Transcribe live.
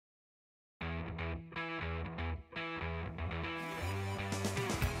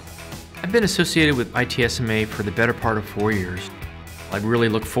I've been associated with ITSMA for the better part of 4 years. I really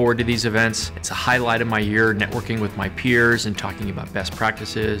look forward to these events. It's a highlight of my year, networking with my peers and talking about best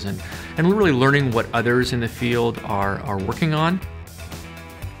practices and really learning what others in the field are working on.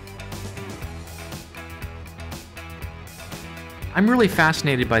 I'm really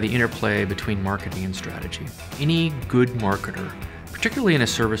fascinated by the interplay between marketing and strategy. Any good marketer, particularly in a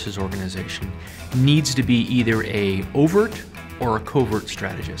services organization, needs to be either an overt or a covert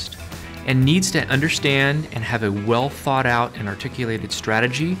strategist, and needs to understand and have a well thought out and articulated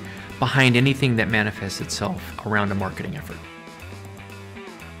strategy behind anything that manifests itself around a marketing effort.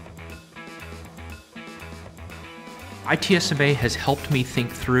 ITSMA has helped me think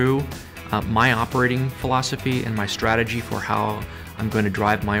through my operating philosophy and my strategy for how I'm going to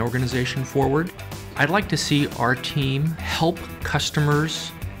drive my organization forward. I'd like to see our team help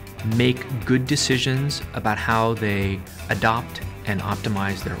customers make good decisions about how they adopt and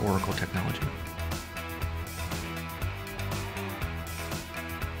optimize their Oracle technology.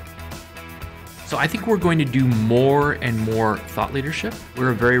 So I think we're going to do more and more thought leadership.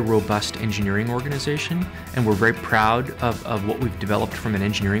 We're a very robust engineering organization, and we're very proud of what we've developed from an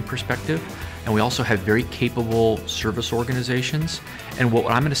engineering perspective. And we also have very capable service organizations. And what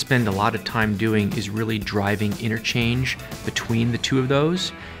I'm going to spend a lot of time doing is really driving interchange between the two of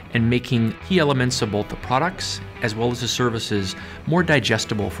those and making key elements of both the products as well as the services more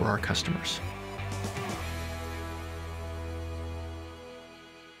digestible for our customers.